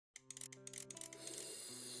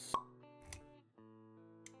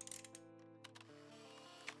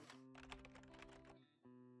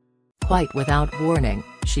quite without warning,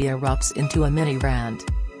 she erupts into a mini rant.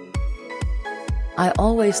 "I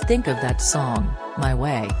always think of that song, My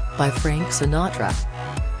Way, by Frank Sinatra.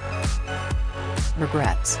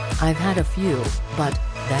 Regrets, I've had a few, but,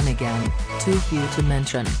 then again, too few to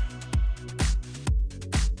mention.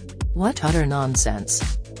 What utter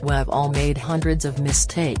nonsense. We've all made hundreds of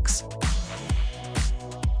mistakes.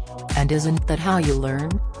 And isn't that how you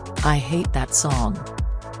learn? I hate that song.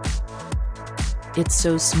 It's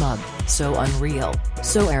so smug, so unreal,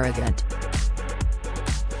 so arrogant."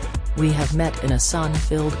 We have met in a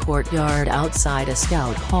sun-filled courtyard outside a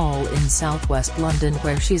Scout Hall in southwest London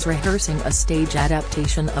where she's rehearsing a stage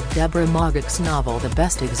adaptation of Deborah Moggick's novel The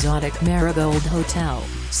Best Exotic Marigold Hotel,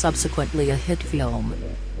 subsequently a hit film.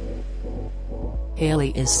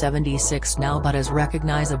 Hayley is 76 now but as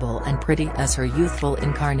recognizable and pretty as her youthful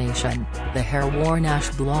incarnation, the hair worn ash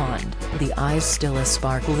blonde, the eyes still a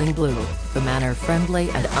sparkling blue, the manner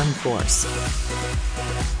friendly and unforced.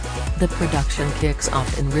 The production kicks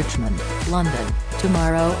off in Richmond, London,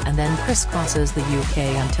 tomorrow and then crisscrosses the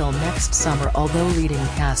UK until next summer, although leading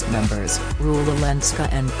cast members, Rula Lenska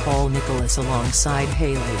and Paul Nicholas alongside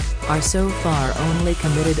Hayley, are so far only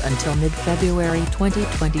committed until mid-February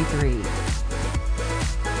 2023.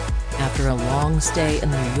 After a long stay in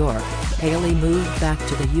New York, Hayley moved back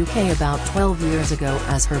to the UK about 12 years ago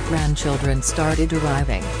as her grandchildren started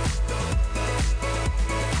arriving.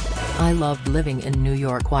 "I loved living in New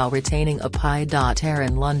York while retaining a pied-à-terre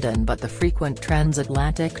in London, but the frequent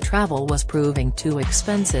transatlantic travel was proving too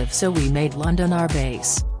expensive, so we made London our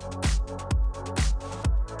base."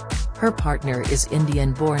 Her partner is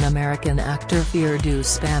Indian-born American actor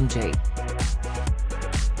Firdaus Bamji.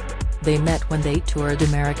 They met when they toured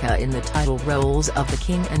America in the title roles of The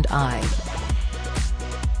King and I.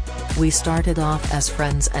 "We started off as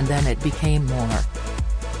friends and then it became more.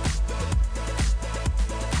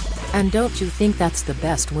 And don't you think that's the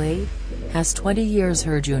best way? Has 20 years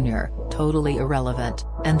her junior, totally irrelevant,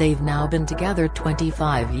 and they've now been together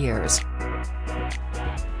 25 years.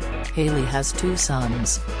 Hayley has two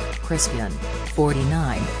sons. Christian,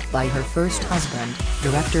 49, by her first husband,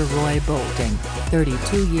 director Roy Bolting,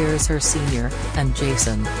 32 years her senior, and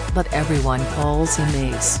Jason, but everyone calls him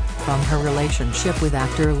Ace, from her relationship with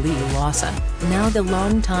actor Lee Lawson, now the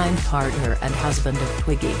longtime partner and husband of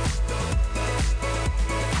Twiggy.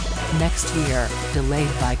 Next year,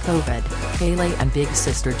 delayed by COVID, Hayley and big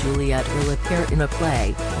sister Juliet will appear in a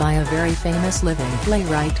play, by a very famous living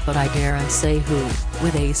playwright, but I daren't say who,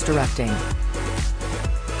 with Ace directing.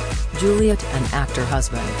 Juliet and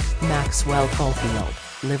actor-husband, Maxwell Caulfield,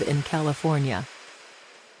 live in California.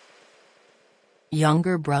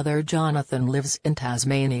 Younger brother Jonathan lives in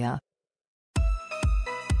Tasmania.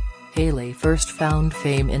 Hayley first found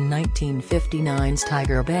fame in 1959's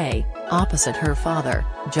Tiger Bay, opposite her father,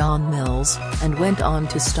 John Mills, and went on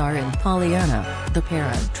to star in Pollyanna, The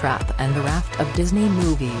Parent Trap and a raft of Disney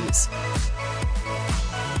movies.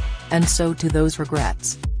 And so to those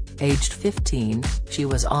regrets. Aged 15, she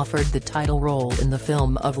was offered the title role in the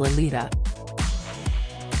film of Lolita.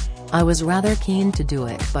 "I was rather keen to do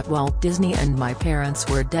it, but Walt Disney and my parents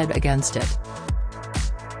were dead against it.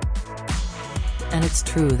 And it's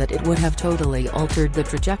true that it would have totally altered the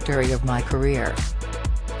trajectory of my career.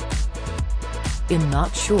 I'm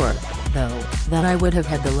not sure, though, that I would have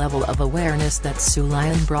had the level of awareness that Sue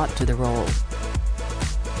Lyon brought to the role."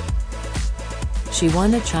 She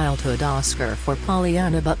won a childhood Oscar for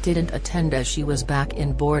Pollyanna but didn't attend as she was back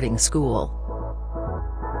in boarding school.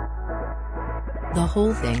 The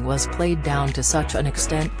whole thing was played down to such an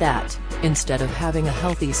extent that, instead of having a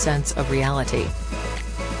healthy sense of reality,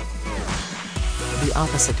 the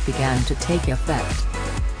opposite began to take effect.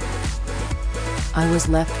 I was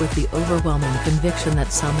left with the overwhelming conviction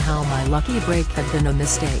that somehow my lucky break had been a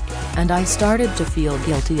mistake, and I started to feel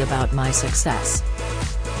guilty about my success.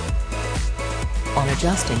 On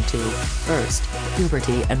adjusting to, first,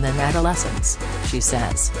 puberty and then adolescence, she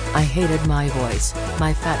says, "I hated my voice,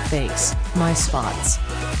 my fat face, my spots.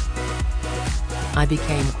 I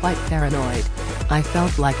became quite paranoid. I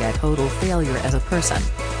felt like a total failure as a person.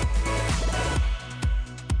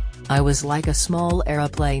 I was like a small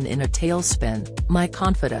aeroplane in a tailspin, my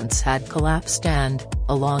confidence had collapsed and,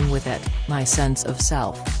 along with it, my sense of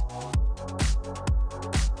self.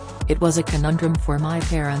 It was a conundrum for my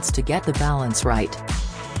parents to get the balance right.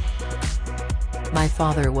 My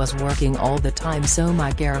father was working all the time, so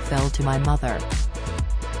my care fell to my mother.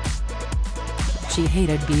 She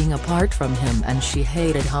hated being apart from him and she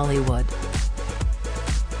hated Hollywood.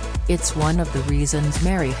 It's one of the reasons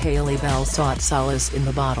Mary Haley Bell sought solace in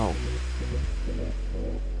the bottle."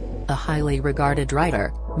 A highly regarded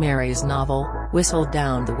writer, Mary's novel, Whistle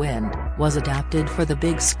Down the Wind, was adapted for the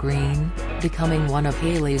big screen, becoming one of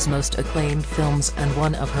Hayley's most acclaimed films and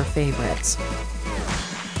one of her favorites.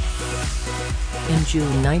 In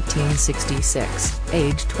June 1966,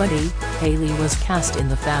 aged 20, Hayley was cast in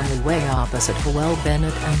The Family Way opposite Howell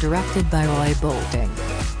Bennett and directed by Roy Bolting.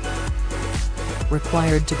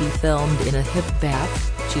 Required to be filmed in a hip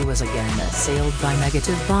bath, she was again assailed by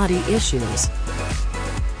negative body issues.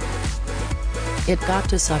 It got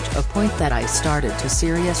to such a point that I started to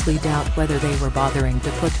seriously doubt whether they were bothering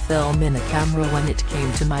to put film in the camera when it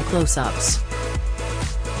came to my close-ups.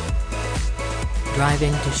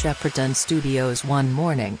 Driving to Shepperton Studios one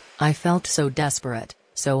morning, I felt so desperate,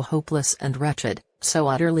 so hopeless and wretched, so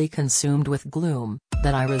utterly consumed with gloom,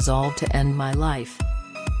 that I resolved to end my life.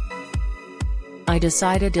 I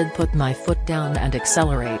decided to put my foot down and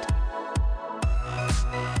accelerate.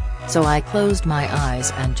 So I closed my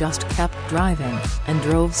eyes and just kept driving, and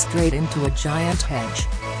drove straight into a giant hedge.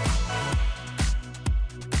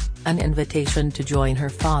 An invitation to join her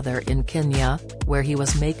father in Kenya, where he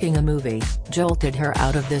was making a movie, jolted her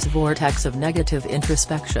out of this vortex of negative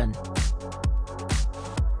introspection.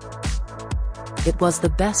 "It was the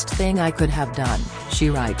best thing I could have done," she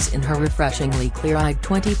writes in her refreshingly clear-eyed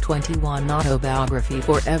 2021 autobiography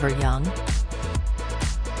Forever Young.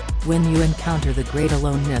 "When you encounter the great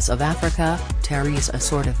aloneness of Africa, tarries a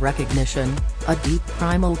sort of recognition, a deep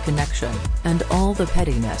primal connection, and all the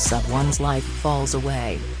pettiness of one's life falls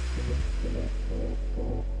away.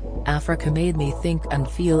 Africa made me think and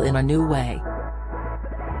feel in a new way.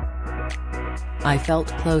 I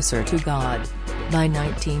felt closer to God." By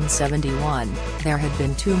 1971, there had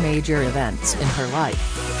been two major events in her life.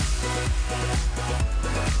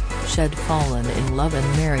 She'd fallen in love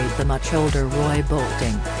and married the much older Roy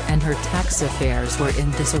Bolting, and her tax affairs were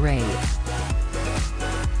in disarray.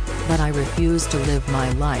 "But I refused to live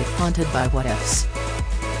my life haunted by what-ifs.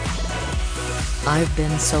 I've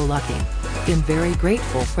been so lucky. I'm very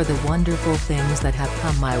grateful for the wonderful things that have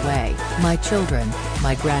come my way, my children,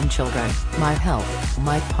 my grandchildren, my health,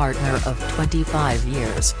 my partner of 25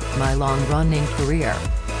 years, my long-running career."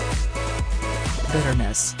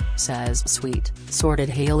 Bitterness, says sweet, sordid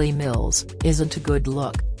Hayley Mills, isn't a good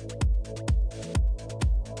look.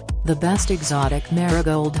 The Best Exotic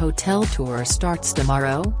Marigold Hotel Tour starts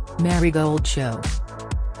tomorrow, Marigold Show.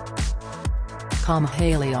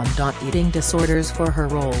 Hayley on eating disorders for her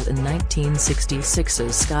role in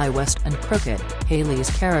 1966's Sky West and Crooked. Hayley's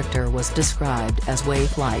character was described as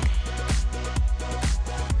waif-like.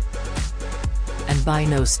 And by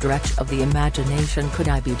no stretch of the imagination could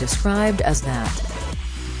I be described as that.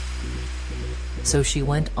 So she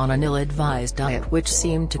went on an ill-advised diet which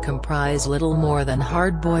seemed to comprise little more than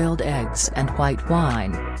hard-boiled eggs and white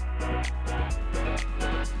wine.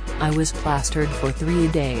 "I was plastered for 3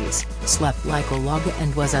 days, slept like a log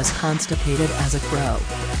and was as constipated as a crow.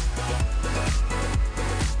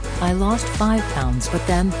 I lost 5 pounds but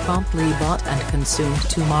then promptly bought and consumed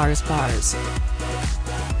 2 Mars bars.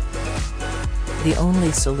 The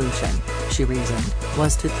only solution," she reasoned,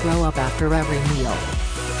 "was to throw up after every meal."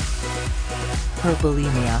 Her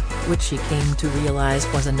bulimia, which she came to realize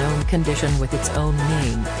was a known condition with its own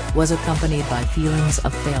name, was accompanied by feelings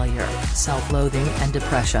of failure, self-loathing and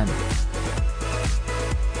depression.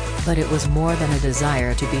 But it was more than a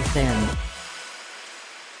desire to be thin.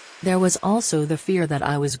 There was also the fear that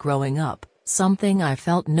I was growing up, something I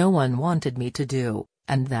felt no one wanted me to do,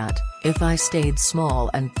 and that, if I stayed small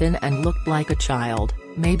and thin and looked like a child,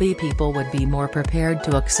 maybe people would be more prepared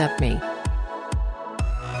to accept me.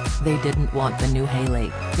 They didn't want the new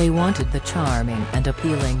Hayley, they wanted the charming and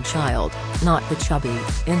appealing child, not the chubby,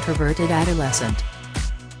 introverted adolescent.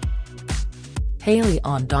 Hayley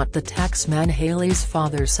on. The taxman Hayley's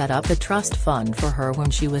father set up a trust fund for her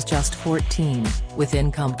when she was just 14, with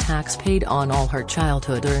income tax paid on all her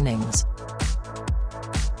childhood earnings.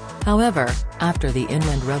 However, after the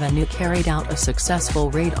Inland Revenue carried out a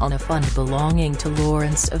successful raid on a fund belonging to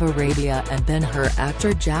Lawrence of Arabia and Ben-Hur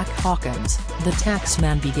actor Jack Hawkins, the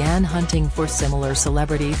taxman began hunting for similar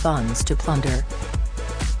celebrity funds to plunder.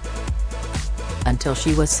 Until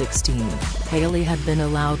she was 16, Hayley had been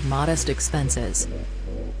allowed modest expenses.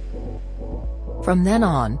 From then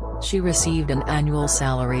on, she received an annual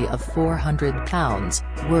salary of £400,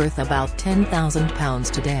 worth about £10,000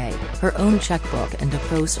 today, her own checkbook and a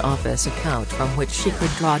post office account from which she could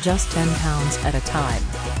draw just £10 at a time.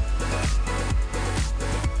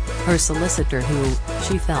 Her solicitor, who,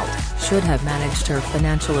 she felt, should have managed her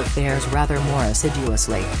financial affairs rather more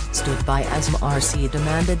assiduously, stood by as MRC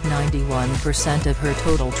demanded 91% of her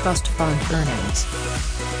total trust fund earnings.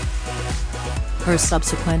 Her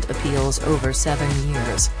subsequent appeals over 7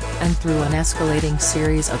 years, and through an escalating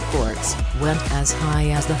series of courts, went as high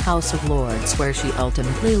as the House of Lords, where she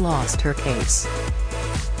ultimately lost her case.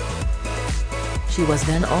 She was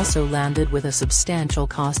then also landed with a substantial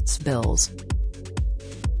costs bills.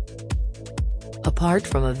 Apart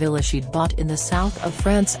from a villa she'd bought in the south of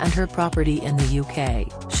France and her property in the UK,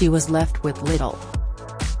 she was left with little.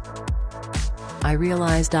 "I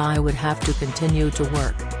realized I would have to continue to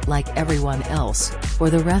work, like everyone else, for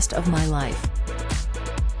the rest of my life,"